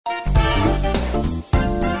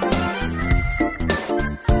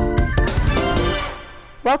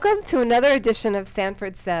Welcome to another edition of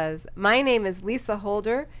Sanford Says. My name is Lisa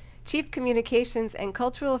Holder, Chief Communications and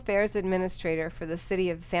Cultural Affairs Administrator for the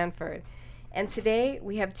City of Sanford. And today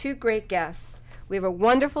we have two great guests. We have a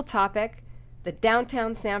wonderful topic, the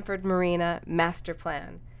Downtown Sanford Marina Master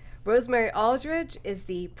Plan. Rosemary Aldridge is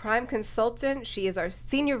the prime consultant. She is our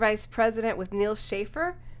Senior Vice President with Neil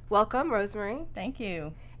Schaefer. Welcome, Rosemary. Thank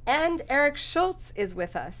you. And Eric Schultz is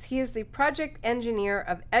with us. He is the project engineer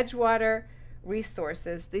of Edgewater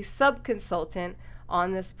Resources, the sub-consultant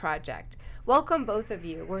on this project. Welcome, both of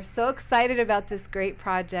you. We're so excited about this great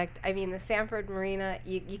project. I mean, the Sanford Marina,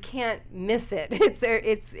 you can't miss it.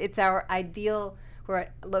 It's our ideal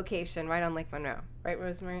location right on Lake Monroe. Right,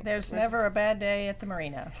 Rosemary? There's never a bad day at the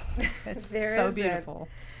marina. It's so beautiful.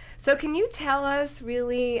 So can you tell us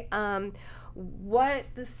really what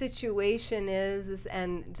the situation is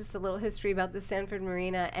and just a little history about the Sanford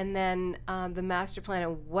Marina, and then the master plan,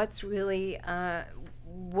 and what's really,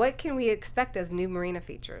 what can we expect as new marina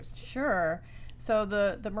features? Sure. So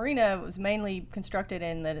the marina was mainly constructed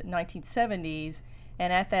in the 1970s,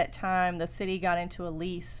 and at that time the city got into a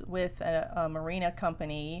lease with a marina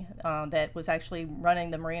company that was actually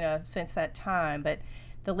running the marina since that time. But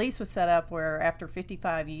the lease was set up where after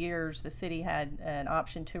 55 years the city had an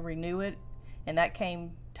option to renew it, and that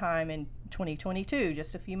came time in 2022,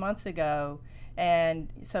 just a few months ago. And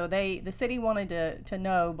so the city wanted to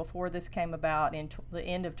know before this came about in the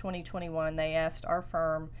end of 2021. They asked our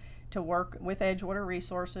firm to work with Edgewater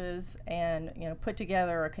Resources and put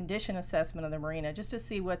together a condition assessment of the marina just to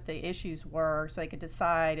see what the issues were, so they could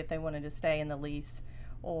decide if they wanted to stay in the lease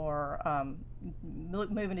or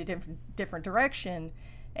move in a different direction.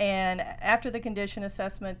 And after the condition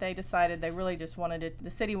assessment, they decided they really just wanted the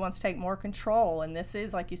city wants to take more control, and this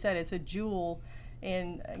is, like you said, it's a jewel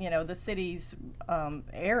in the city's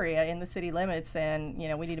area, in the city limits, and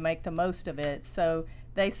we need to make the most of it. So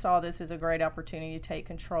they saw this as a great opportunity to take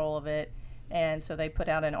control of it, and so they put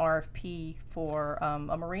out an RFP for a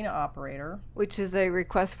marina operator, which is a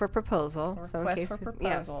request for proposal.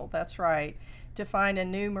 Yes. That's right, to find a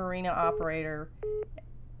new marina operator.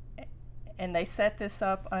 And they set this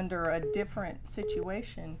up under a different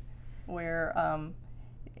situation where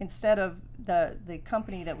instead of the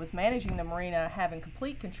company that was managing the marina having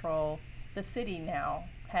complete control, the city now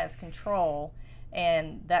has control.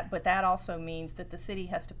 But that also means that the city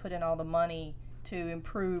has to put in all the money to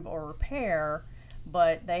improve or repair.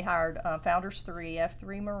 But they hired Founders 3,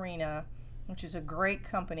 F3 Marina, which is a great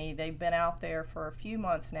company. They've been out there for a few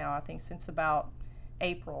months now, I think since about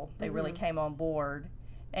April. They really came on board.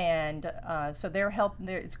 And so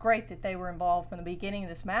it's great that they were involved from the beginning of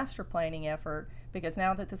this master planning effort, because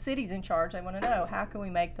now that the city's in charge, they want to know, how can we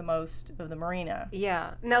make the most of the marina?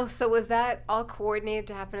 Yeah. No, so was that all coordinated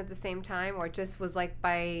to happen at the same time, or just was like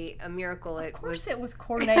by a miracle? Of course it was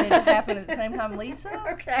coordinated to happen at the same time, Lisa.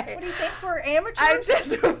 Okay. What do you think, we're amateurs? I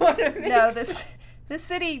just want to make No, the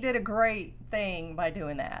city did a great thing by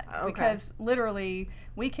doing that. Okay. Because literally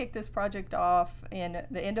we kicked this project off in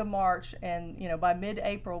the end of March, and by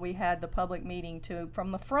mid-April we had the public meeting to,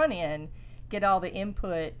 from the front end, get all the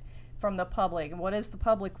input from the public. What does the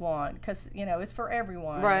public want? Because it's for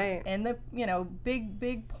everyone. Right. And the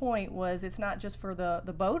big point was, it's not just for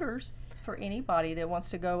the boaters, it's for anybody that wants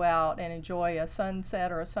to go out and enjoy a sunset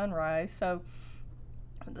or a sunrise. So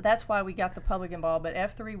that's why we got the public involved. But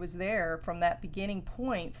F3 was there from that beginning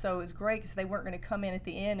point, so it was great because they weren't going to come in at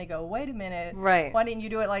the end and go, wait a minute, right, why didn't you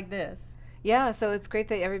do it like this? Yeah, so it's great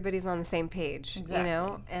that everybody's on the same page. Exactly.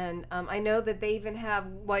 And I know that they even have,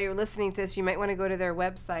 while you're listening to this, you might want to go to their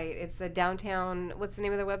website. It's the downtown, what's the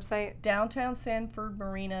name of their website?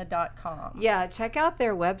 DowntownSanfordMarina.com. Yeah, check out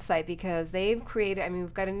their website, because they've created,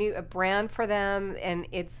 we've got a brand for them, and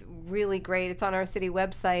it's really great. It's on our city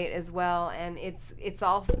website as well, and it's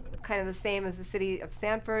all kind of the same as the City of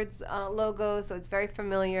Sanford's logo, so it's very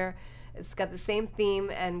familiar. It's got the same theme,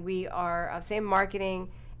 and we are same marketing.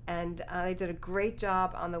 And they did a great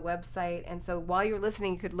job on the website. And so while you're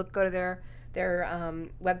listening, you could go to their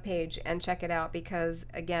webpage and check it out, because,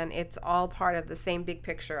 again, it's all part of the same big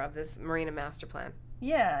picture of this Marina Master Plan.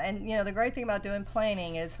 Yeah, and the great thing about doing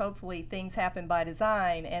planning is hopefully things happen by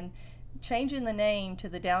design. And changing the name to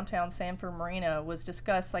the Downtown Sanford Marina was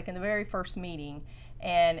discussed like in the very first meeting.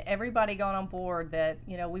 And everybody got on board that,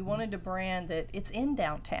 we wanted to brand that it's in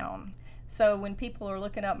downtown. So when people are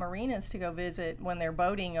looking up marinas to go visit when they're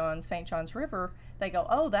boating on St. Johns River, they go,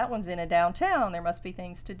 oh, that one's in a downtown. There must be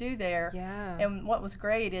things to do there. Yeah. And what was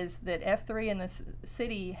great is that F3 and the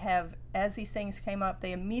city have, as these things came up,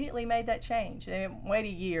 they immediately made that change. They didn't wait a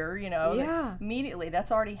year, Yeah. Immediately,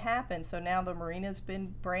 that's already happened. So now the marina's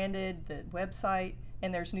been branded, the website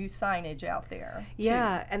and there's new signage out there.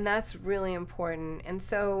 Yeah, and that's really important. And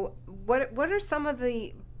so, what are some of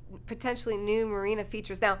the potentially new marina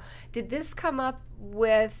features? Now, did this come up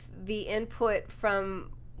with the input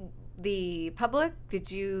from the public? Did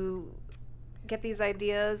you get these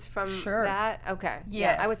ideas from that? Okay.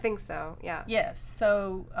 Yes. Yeah, I would think so. Yeah. Yes.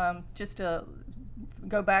 So just to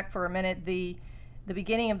go back for a minute, the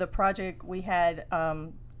beginning of the project, we had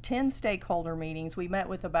 10 stakeholder meetings. We met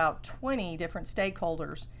with about 20 different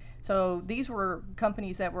stakeholders. So these were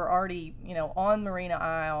companies that were already, on Marina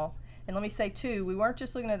Isle. And let me say too, we weren't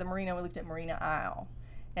just looking at the marina, we looked at Marina Isle.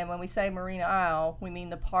 And when we say Marina Isle, we mean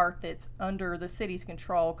the part that's under the city's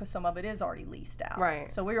control, because some of it is already leased out.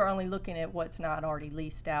 Right. So we were only looking at what's not already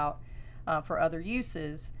leased out for other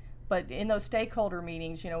uses. But in those stakeholder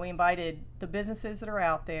meetings, we invited the businesses that are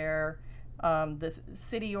out there, the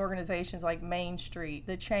city organizations like Main Street,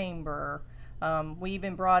 the Chamber. We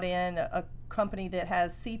even brought in a company that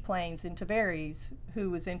has seaplanes in Tavares who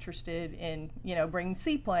was interested in, bringing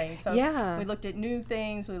seaplanes. So we looked at new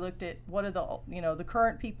things. We looked at what are the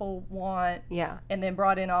current people want. Yeah. And then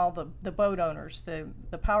brought in all the boat owners,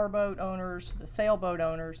 the powerboat owners, the sailboat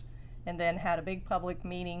owners, and then had a big public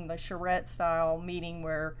meeting, the charrette style meeting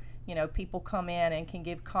where, people come in and can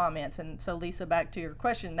give comments. And so, Lisa, back to your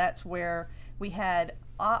question, that's where we had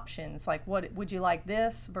options, like what would you like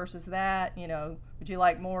this versus that, would you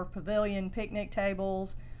like more pavilion picnic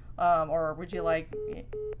tables, or would you like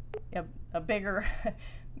a bigger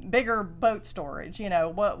bigger boat storage,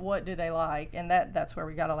 what do they like? And that's where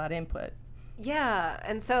we got a lot of input. Yeah,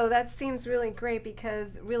 and so that seems really great, because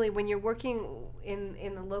really when you're working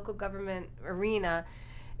in the local government arena,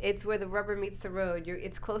 it's where the rubber meets the road.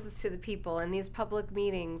 It's closest to the people, and these public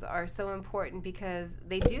meetings are so important because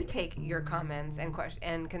they do take your comments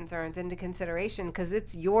and concerns into consideration, because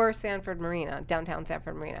it's your Sanford Marina, Downtown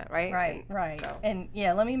Sanford Marina, right? Right. So. And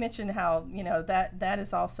yeah, let me mention how that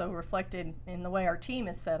is also reflected in the way our team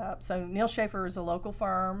is set up. So Neil Schaefer is a local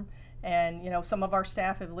firm, and some of our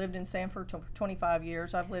staff have lived in Sanford 25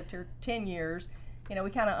 years. I've lived here 10 years. We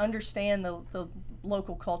kind of understand the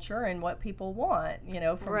local culture and what people want,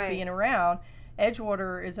 from being around.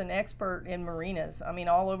 Edgewater is an expert in marinas,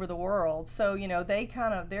 all over the world. So, they're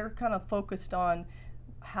kind of focused on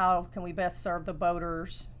how can we best serve the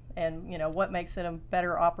boaters and, what makes it a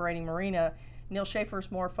better operating marina. Neil Schaefer's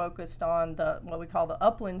more focused on what we call the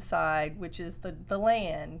upland side, which is the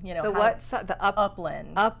land, The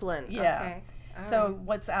upland. Upland. Yeah. Okay. So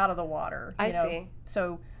what's out of the water? I see.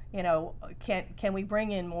 So, can we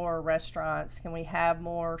bring in more restaurants? Can we have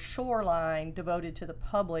more shoreline devoted to the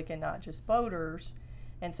public and not just boaters?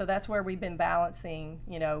 And so that's where we've been balancing,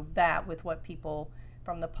 that with what people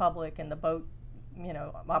from the public and the boat,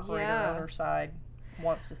 operator owner side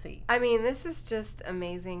wants to see. This is just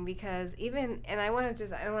amazing, because I want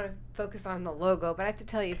to focus on the logo, but I have to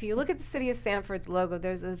tell you, if you look at the City of Sanford's logo,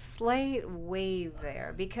 there's a slight wave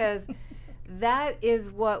there, because that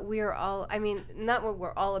is what we're all, not what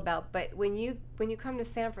we're all about, but when you come to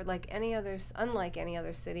Sanford, unlike any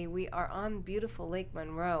other city, we are on beautiful Lake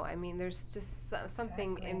Monroe. There's just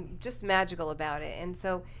something just magical about it. And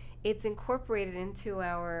so it's incorporated into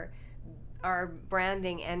our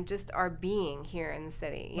branding and just our being here in the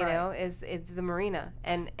city, it's the marina.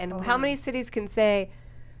 And how many cities can say,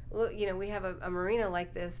 well, we have a marina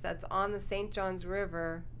like this that's on the St. Johns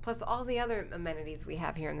River, plus all the other amenities we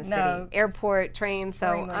have here in the city, airport, train. So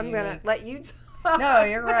I'm going to let you talk. No,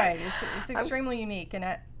 you're right. It's extremely unique, and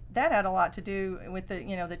that had a lot to do with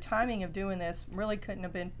the timing of doing this. Really couldn't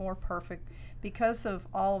have been more perfect, because of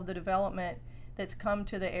all of the development that's come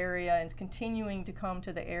to the area and is continuing to come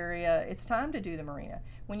to the area. It's time to do the marina.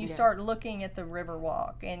 When you start looking at the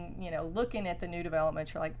Riverwalk and looking at the new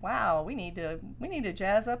developments, you're like, wow, we need to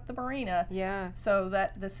jazz up the marina. Yeah. So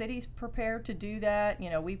that the city's prepared to do that.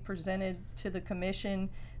 We presented to the commission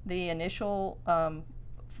the initial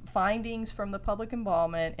findings from the public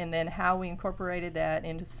involvement, and then how we incorporated that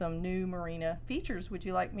into some new marina features. Would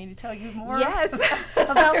you like me to tell you more? Yes.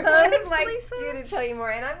 About those, I would like Lisa? you to tell you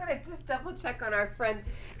more, and I'm going to just double check on our friend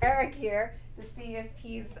Eric here to see if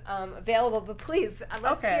he's available. But please,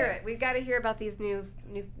 let's hear it. We've got to hear about these new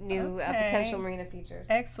potential marina features.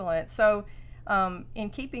 Excellent. So, in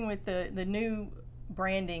keeping with the new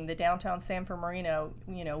branding, the Downtown Sanford Marina,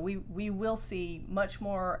 we will see much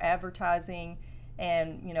more advertising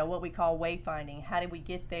and what we call wayfinding. How did we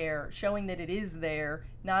get there? Showing that it is there,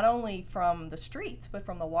 not only from the streets but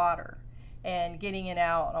from the water, and getting it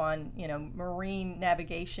out on marine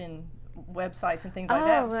navigation websites and things like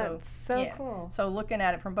that. That's so cool. So looking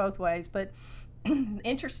at it from both ways. But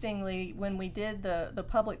interestingly, when we did the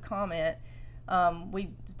public comment, we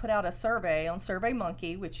put out a survey on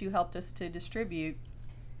SurveyMonkey, which you helped us to distribute.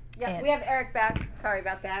 Yeah, we have Eric back. Sorry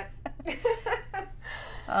about that.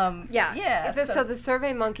 So the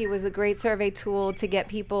SurveyMonkey was a great survey tool to get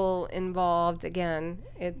people involved. Again,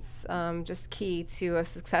 it's just key to a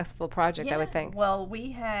successful project, I would think. Well,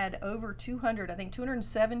 we had over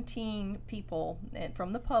 217 people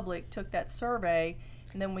from the public took that survey,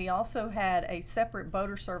 and then we also had a separate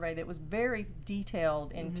boater survey that was very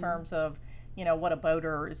detailed in terms of what a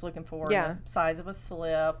boater is looking for, the size of a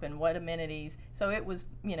slip and what amenities. So it was,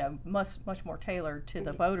 much more tailored to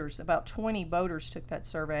the boaters. About 20 boaters took that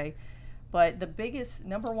survey. But the biggest,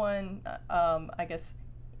 number one,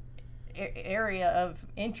 area of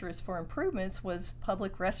interest for improvements was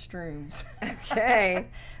public restrooms. Okay.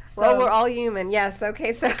 So we're all human. Yes.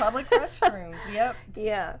 Okay. So public restrooms. Yep.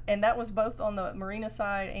 Yeah. And that was both on the marina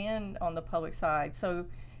side and on the public side. So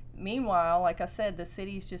meanwhile, like I said, the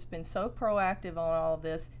city's just been so proactive on all of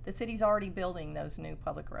this. The city's already building those new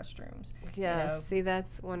public restrooms. Yeah, see,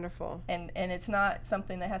 that's wonderful. And it's not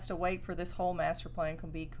something that has to wait for this whole master plan to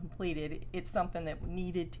be completed. It's something that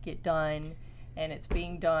needed to get done, and it's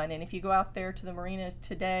being done. And if you go out there to the marina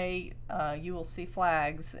today, you will see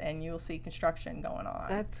flags and you will see construction going on.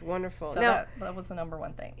 That's wonderful. So now, that was the number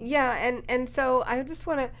one thing. Yeah, and so I just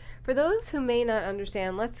want to, for those who may not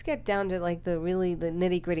understand, let's get down to like the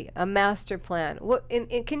nitty gritty. A master plan. What?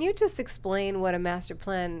 Can you just explain what a master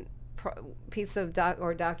plan piece of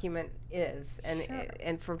document is,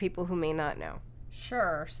 and for people who may not know?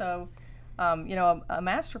 Sure. So. A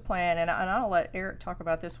master plan, and I'll let Eric talk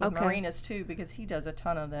about this with marinas too, because he does a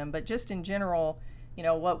ton of them. But just in general,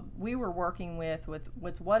 what we were working with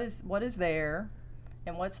what is there,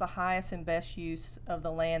 and what's the highest and best use of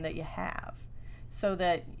the land that you have, so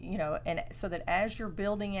that so that as you're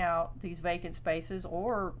building out these vacant spaces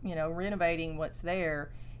or renovating what's there,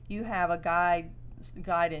 you have a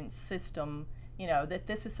guidance system. That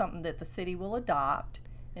this is something that the city will adopt.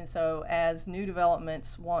 And so as new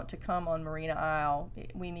developments want to come on Marina Isle,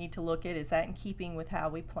 we need to look at, is that in keeping with how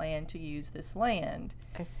we plan to use this land?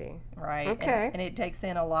 I see. Right. Okay. And it takes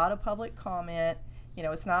in a lot of public comment.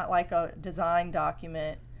 It's not like a design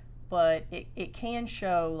document, but it can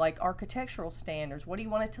show like architectural standards. What do you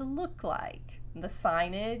want it to look like? The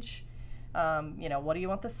signage, what do you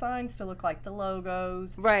want the signs to look like? The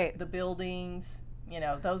logos, right? The buildings.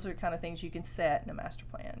 Those are kind of things you can set in a master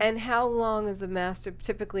plan. And how long is a master,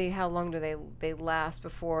 typically how long do they last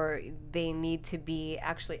before they need to be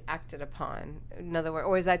actually acted upon? In other words,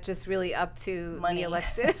 or is that just really up to the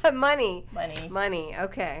elected? Money.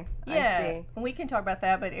 Okay. Yeah. I see. We can talk about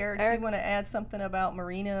that, but Eric, do you want to add something about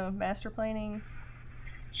marina master planning?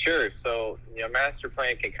 Sure. So, master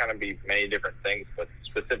plan can kind of be many different things, but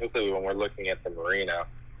specifically when we're looking at the marina,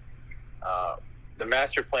 the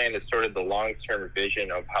master plan is sort of the long-term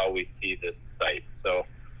vision of how we see this site. So,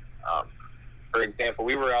 for example,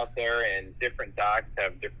 we were out there, and different docks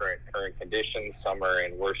have different current conditions. Some are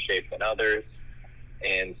in worse shape than others.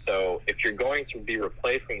 And so if you're going to be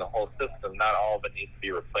replacing the whole system, not all of it needs to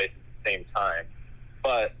be replaced at the same time.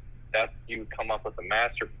 But that you come up with a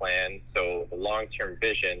master plan, so the long-term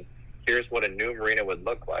vision, here's what a new marina would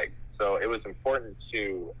look like. So it was important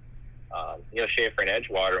to Schaefer and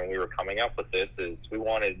Edgewater, when we were coming up with this, is we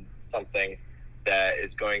wanted something that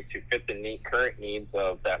is going to fit the current needs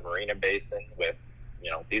of that marina basin with,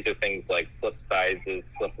 these are things like slip sizes,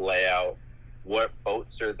 slip layout, what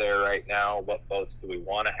boats are there right now, what boats do we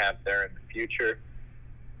want to have there in the future,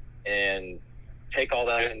 and take all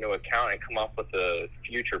that into account and come up with a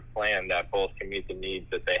future plan that both can meet the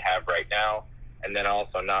needs that they have right now, and then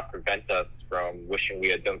also not prevent us from wishing we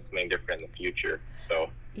had done something different in the future. So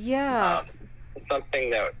something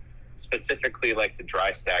that specifically like the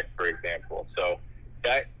dry stack, for example. So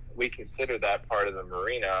that we consider that part of the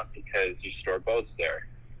marina because you store boats there.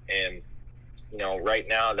 And, right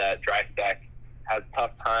now that dry stack has a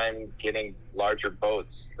tough time getting larger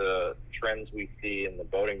boats. The trends we see in the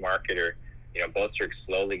boating market are, boats are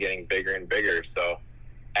slowly getting bigger and bigger. So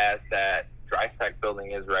as that dry stack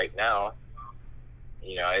building is right now,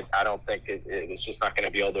 I don't think it's just not going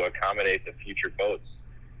to be able to accommodate the future boats.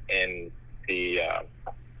 And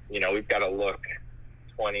we've got to look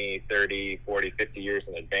 20, 30, 40, 50 years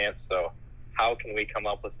in advance. So how can we come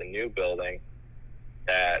up with a new building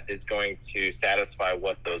that is going to satisfy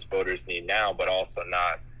what those boaters need now, but also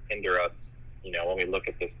not hinder us, when we look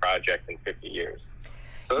at this project in 50 years?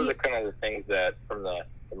 So those are kind of the things that from the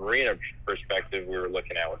marina perspective we were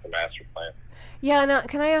looking at with the master plan. Yeah, now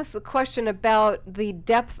can I ask the question about the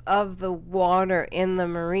depth of the water in the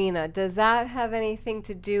marina? Does that have anything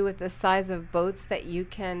to do with the size of boats that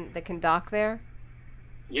can dock there?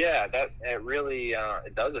 Yeah, that it really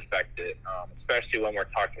it does affect it, especially when we're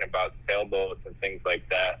talking about sailboats and things like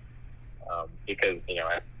that, because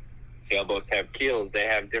sailboats have keels, they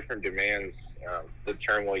have different demands. The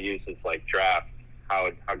term we'll use is like draft,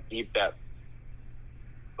 how deep that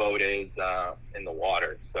boat is in the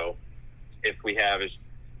water. So if we have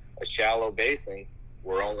a shallow basin,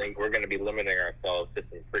 we're going to be limiting ourselves to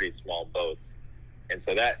some pretty small boats, and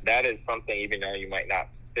so that is something. Even though you might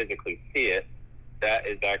not physically see it, that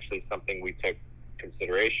is actually something we took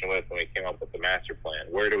consideration with when we came up with the master plan.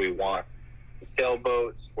 Where do we want the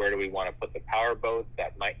sailboats? Where do we want to put the power boats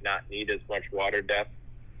that might not need as much water depth?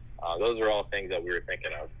 Those are all things that we were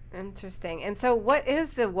thinking of. Interesting. And so what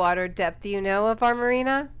is the water depth? Do you know of our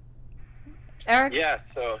marina, Eric? Yeah,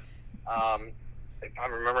 so if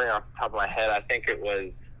I'm remembering off the top of my head, I think it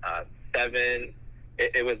was 7.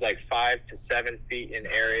 It was like 5 to 7 feet in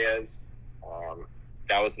areas.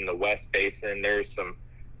 That was in the West Basin.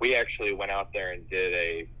 We actually went out there and did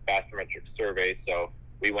a bathymetric survey. So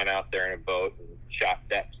we went out there in a boat and shot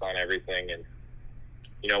depths on everything. And,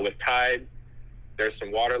 with tide, there's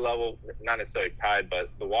some water level, not necessarily tide, but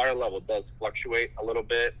the water level does fluctuate a little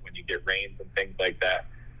bit when you get rains and things like that.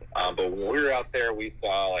 But when we were out there, we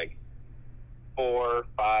saw like 4,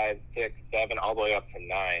 5, 6, 7, all the way up to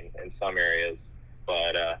 9 in some areas.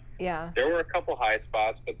 But there were a couple high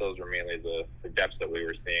spots, but those were mainly the depths that we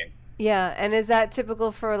were seeing. Yeah, and is that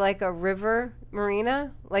typical for like a river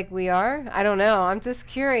marina like we are? I don't know. I'm just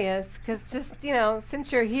curious because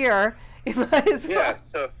since you're here, you might as well. Yeah,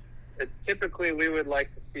 so typically we would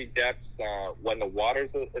like to see depths when the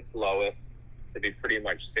water's at its lowest to be pretty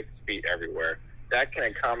much 6 feet everywhere. That can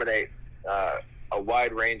accommodate a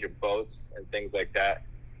wide range of boats and things like that.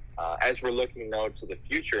 As we're looking, though, to the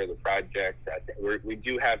future of the project, I think we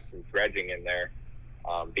do have some dredging in there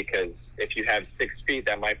because if you have 6 feet,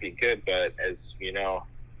 that might be good. But as you know,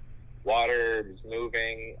 water is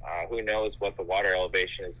moving. Who knows what the water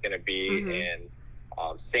elevation is going to be. Mm-hmm.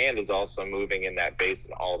 And sand is also moving in that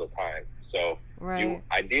basin all the time. So you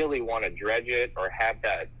ideally want to dredge it or have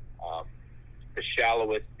that the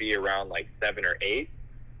shallowest be around like 7 or 8.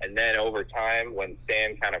 And then over time, when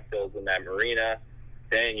sand kind of fills in that marina,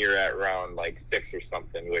 then you're at around like 6 or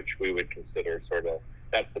something, which we would consider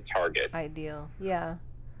that's the target. Ideal. Yeah.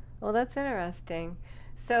 Well, that's interesting.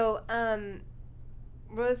 So,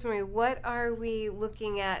 Rosemary, what are we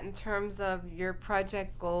looking at in terms of your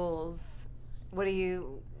project goals? What do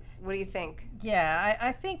you think? Yeah,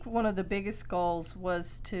 I think one of the biggest goals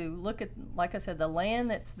was to look at, like I said, the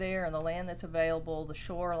land that's there and the land that's available, the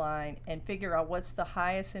shoreline, and figure out what's the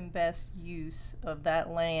highest and best use of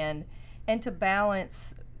that land, and to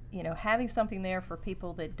balance, having something there for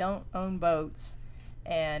people that don't own boats,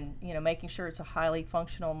 and making sure it's a highly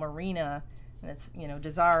functional marina and it's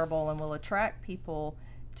desirable and will attract people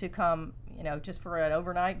to come, just for an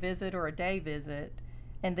overnight visit or a day visit.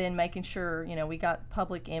 And then making sure, we got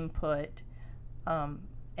public input.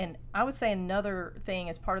 And I would say another thing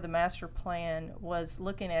as part of the master plan was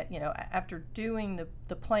looking at, after doing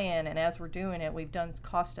the plan, and as we're doing it, we've done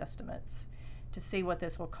cost estimates to see what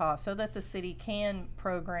this will cost so that the city can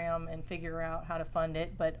program and figure out how to fund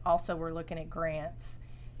it. But also we're looking at grants.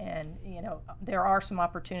 And, there are some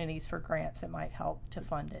opportunities for grants that might help to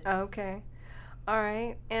fund it. Okay. All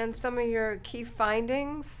right. And some of your key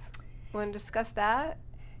findings, want to discuss that?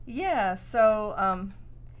 Yeah, so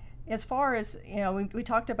as far as, we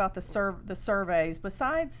talked about the surveys,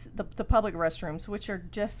 besides the public restrooms, which are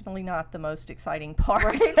definitely not the most exciting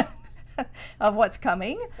part of what's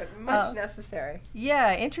coming. But much necessary.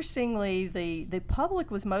 Yeah, interestingly, the public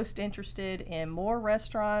was most interested in more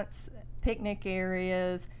restaurants, picnic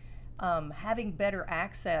areas, having better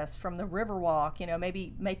access from the Riverwalk,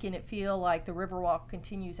 maybe making it feel like the Riverwalk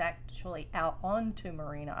continues actually out onto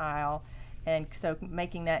Marina Isle. And so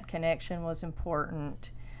making that connection was important.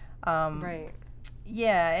 Right.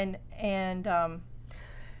 Yeah,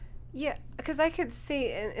 yeah, because I could see,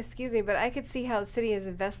 excuse me, but I could see how the city has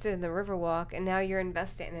invested in the Riverwalk, and now you're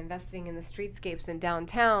investing in the streetscapes in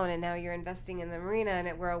downtown, and now you're investing in the marina,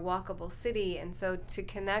 and we're a walkable city. And so to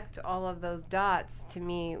connect all of those dots, to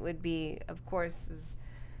me, would be, of course, is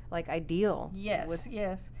like ideal. Yes,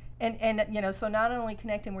 yes. And so not only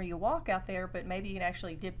connecting where you walk out there, but maybe you can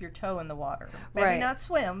actually dip your toe in the water. Maybe not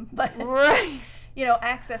swim, but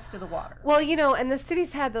access to the water. Well, and the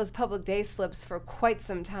city's had those public day slips for quite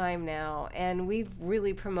some time now, and we've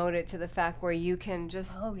really promoted to the fact where you can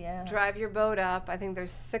just drive your boat up. I think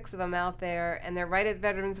there's 6 of them out there, and they're right at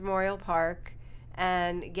Veterans Memorial Park,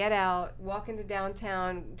 and get out, walk into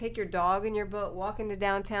downtown, take your dog in your boat, walk into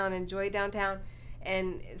downtown, enjoy downtown.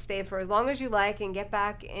 and stay for as long as you like, and get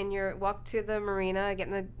back in your walk to the marina, get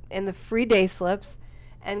in the free day slips,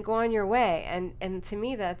 and go on your way. And to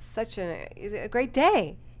me, that's such a great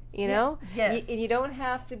day. You know, Yes. You don't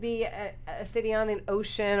have to be a city on an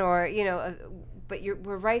ocean, or but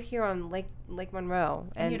we're right here on Lake Monroe,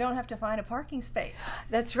 And you don't have to find a parking space.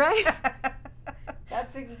 That's right.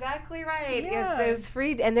 That's exactly right. Yeah. Yes, there's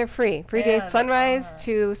free, and they're free. Free Yeah, days, sunrise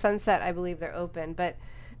to sunset. I believe they're open. But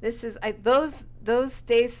this is those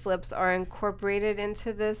day slips are incorporated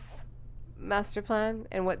into this master plan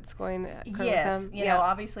and what's going to occur Yes, with them. you know,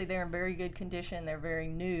 obviously they're in very good condition. They're very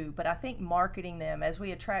new, but I think marketing them as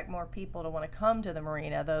we attract more people to want to come to the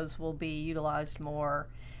marina, those will be utilized more.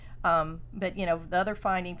 But you know, the other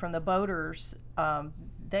finding from the boaters,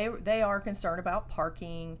 they are concerned about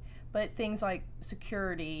parking, but things like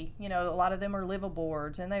security. You know, a lot of them are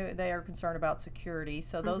liveaboards, and they are concerned about security.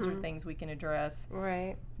 So those are things we can address.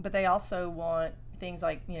 Right. But they also want things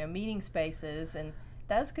like, you know, meeting spaces, and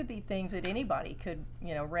those could be things that anybody could,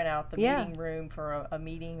 you know, rent out the meeting room for a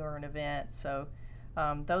meeting or an event. So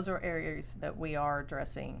those are areas that we are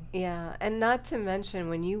addressing. Yeah, and not to mention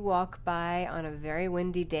when you walk by on a very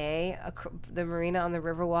windy day, the marina on the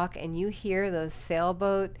Riverwalk, and you hear those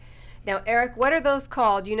sailboat. Now, Eric, what are those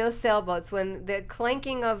called? You know, sailboats, when the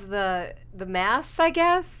clanking of the masts, I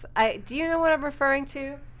guess. Do you know what I'm referring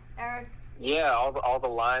to, Eric? Yeah, all the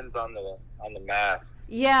lines on the mast.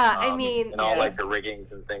 Yeah, I mean, and all like the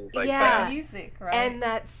riggings and things like Yeah. that. Music, right? and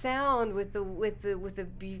that sound with the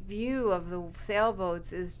view of the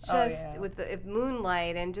sailboats is just with the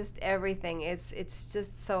moonlight and just everything. It's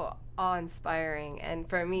just so awe-inspiring, and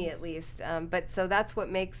for me at least. But so that's what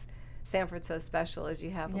makes Sanford so special, is you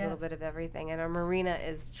have a little bit of everything, and our marina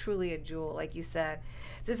is truly a jewel, like you said.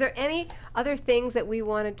 So is there any other things that we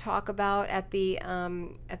want to talk about at the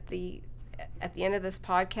end of this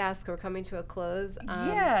podcast? We're coming to a close.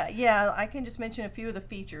 Yeah, I can just mention a few of the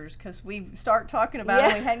features, because we start talking about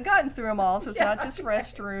it, we hadn't gotten through them all, so it's not just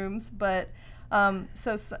restrooms, but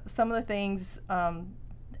so some of the things,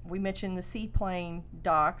 we mentioned the seaplane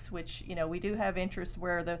docks, which, you know, we do have interest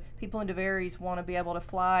where the people in DeVaries want to be able to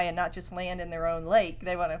fly and not just land in their own lake.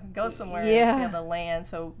 They want to go somewhere and be able to land,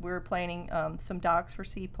 so we're planning some docks for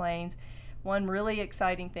seaplanes. One really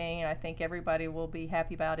exciting thing I think everybody will be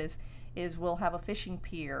happy about is we'll have a fishing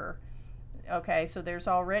pier. Okay, so there's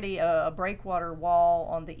already a breakwater wall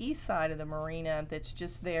on the east side of the marina that's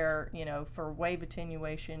just there, you know, for wave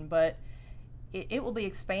attenuation, but it will be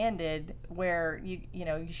expanded where you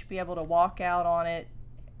should be able to walk out on it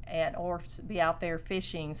or be out there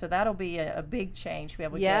fishing. So that'll be a big change to be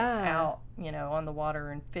able to get out, you know, on the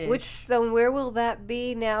water and fish. So where will that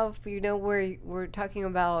be now? If you know where we're talking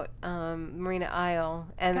about, Marina Isle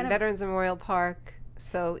and Veterans Memorial Park.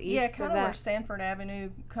 So east kind of of that. where Sanford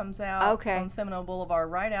Avenue comes out on Seminole Boulevard,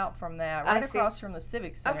 right out from that, right across from the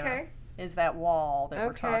Civic Center is that wall that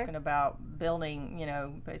we're talking about building, you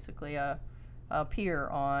know, basically a pier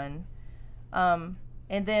on.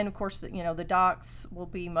 And then, of course, the docks will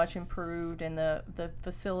be much improved, and the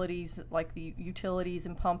facilities, like the utilities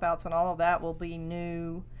and pump outs and all of that, will be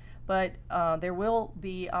new. But there will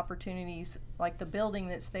be opportunities, like the building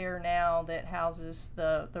that's there now that houses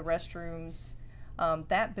the restrooms.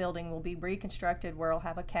 That building will be reconstructed where it'll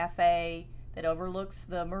have a cafe that overlooks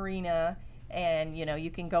the marina, and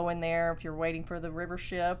you can go in there if you're waiting for the river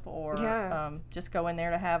ship, or just go in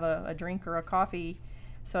there to have a drink or a coffee.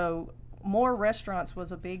 So more restaurants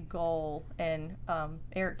was a big goal, and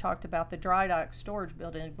Eric talked about the dry dock storage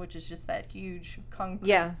building, which is just that huge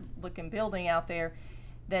concrete looking building out there.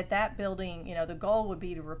 That building, the goal would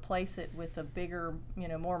be to replace it with a bigger,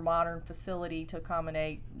 more modern facility to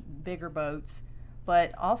accommodate bigger boats.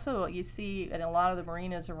 But also you see in a lot of the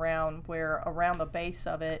marinas around the base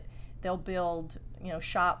of it, they'll build,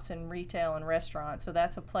 shops and retail and restaurants. So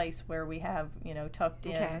that's a place where we have, tucked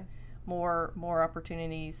in more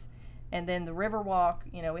opportunities. And then the Riverwalk,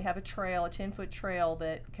 we have a trail, a 10-foot trail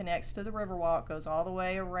that connects to the Riverwalk, goes all the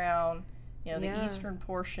way around, the eastern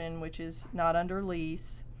portion, which is not under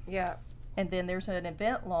lease. Yeah. And then there's an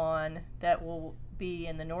event lawn that will be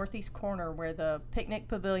in the northeast corner where the picnic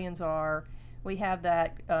pavilions are. We have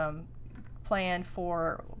that planned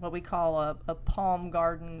for what we call a palm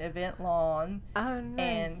garden event lawn. Oh,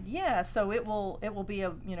 nice. And so it will be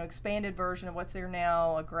a expanded version of what's there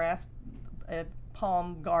now, a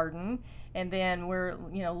palm garden. And then we're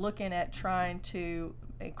looking at trying to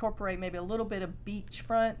incorporate maybe a little bit of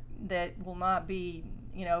beachfront that will not be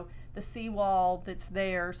the seawall that's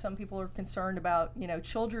there. Some people are concerned about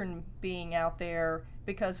children being out there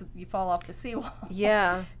because you fall off the seawall.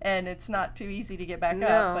 Yeah. And it's not too easy to get back No.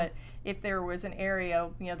 up. But if there was an area,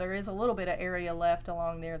 there is a little bit of area left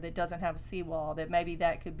along there that doesn't have a seawall, that maybe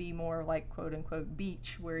that could be more like quote unquote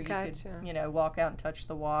beach, where you Gotcha. could, walk out and touch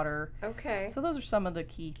the water. Okay. So those are some of the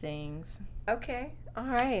key things. Okay. All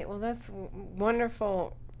right. Well, that's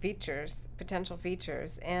wonderful features, potential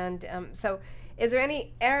features. And so is there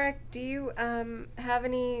any, Eric, do you have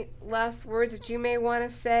any last words that you may want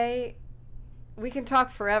to say? We can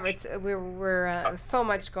talk forever. We're so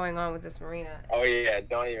much going on with this marina. Oh yeah,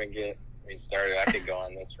 don't even get me started. I could go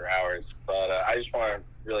on this for hours. But I just want to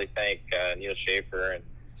really thank Neil Schaefer and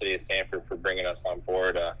the City of Sanford for bringing us on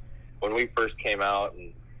board. When we first came out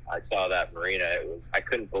and I saw that marina, I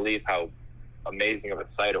couldn't believe how amazing of a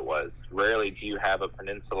sight it was. Rarely do you have a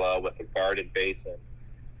peninsula with a guarded basin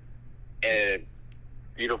and a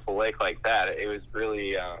beautiful lake like that. It was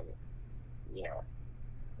really,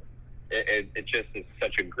 it just is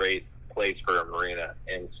such a great place for a marina.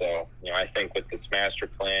 And so, I think with this master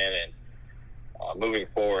plan and moving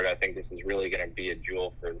forward, I think this is really going to be a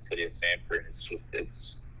jewel for the City of Sanford.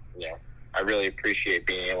 I really appreciate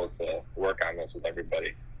being able to work on this with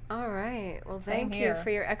everybody. All right. Well, Same thank you here. for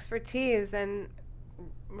your expertise. And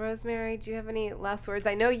Rosemary, do you have any last words?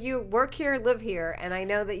 I know you work here, live here, and I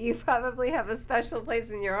know that you probably have a special place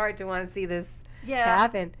in your heart to want to see this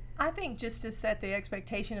happen. I think just to set the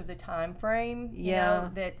expectation of the time frame, Yeah.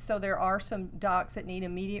 so there are some docks that need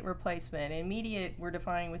immediate replacement. Immediate, we're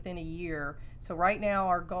defining within a year. So right now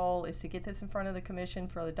our goal is to get this in front of the commission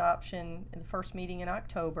for adoption in the first meeting in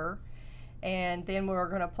October, and then we're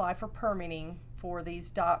going to apply for permitting for these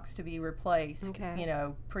docks to be replaced,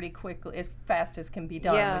 Okay. pretty quickly, as fast as can be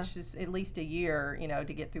done, Yeah. which is at least a year,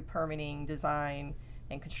 to get through permitting, design,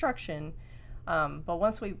 and construction. But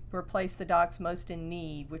once we replace the docks most in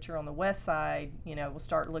need, which are on the west side, we'll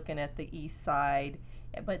start looking at the east side.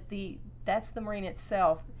 But that's the marina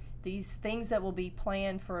itself. These things that will be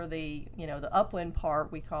planned for the upland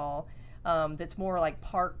part, we call, that's more like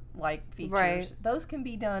park-like features. Right. Those can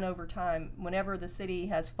be done over time whenever the city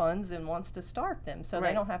has funds and wants to start them, so Right.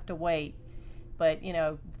 they don't have to wait. But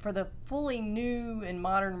for the fully new and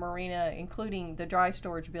modern marina, including the dry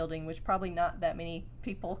storage building, which probably not that many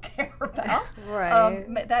people care about, Right.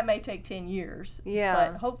 that may take 10 years. Yeah.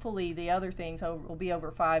 But hopefully the other things will be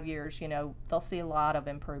over 5 years. They'll see a lot of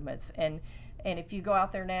improvements. And if you go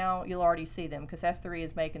out there now, you'll already see them, because F3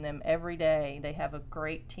 is making them every day. They have a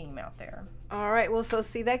great team out there. All right. Well, so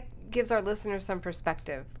see, that gives our listeners some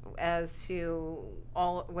perspective as to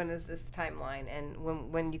when is this timeline and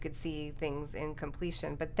when you could see things in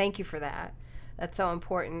completion. But thank you for that. That's so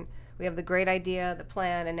important. We have the great idea, the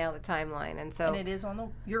plan, and now the timeline. And so, And it is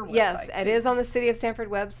on your website. yes, it too. is on the City of Sanford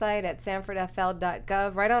website at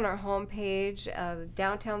sanfordfl.gov, right on our homepage,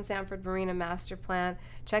 Downtown Sanford Marina Master Plan.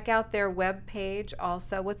 Check out their web page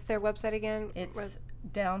also. What's their website again? It's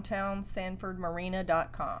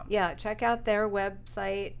downtownsanfordmarina.com. Yeah, check out their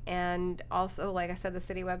website, and also, like I said, the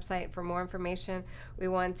city website for more information. We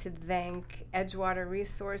want to thank Edgewater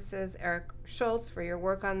Resources, Eric Schultz, for your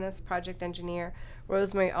work on this, project engineer,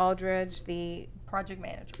 Rosemary Aldridge, the Project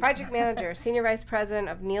manager. project manager, senior vice president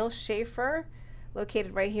of Neil Schaefer,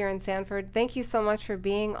 located right here in Sanford. Thank you so much for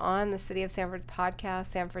being on the City of Sanford podcast,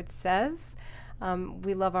 Sanford Says.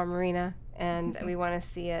 We love our marina, and we want to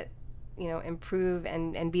see it improve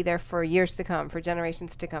and be there for years to come, for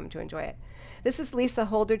generations to come, to enjoy it. This is Lisa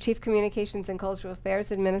Holder, Chief Communications and Cultural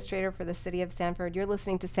Affairs Administrator for the City of Sanford. You're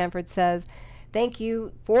listening to Sanford Says. Thank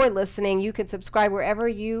you for listening. You can subscribe wherever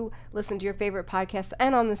you listen to your favorite podcasts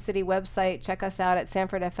and on the city website. Check us out at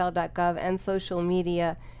sanfordfl.gov and social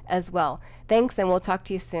media as well. Thanks, and we'll talk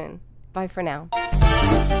to you soon. Bye for now.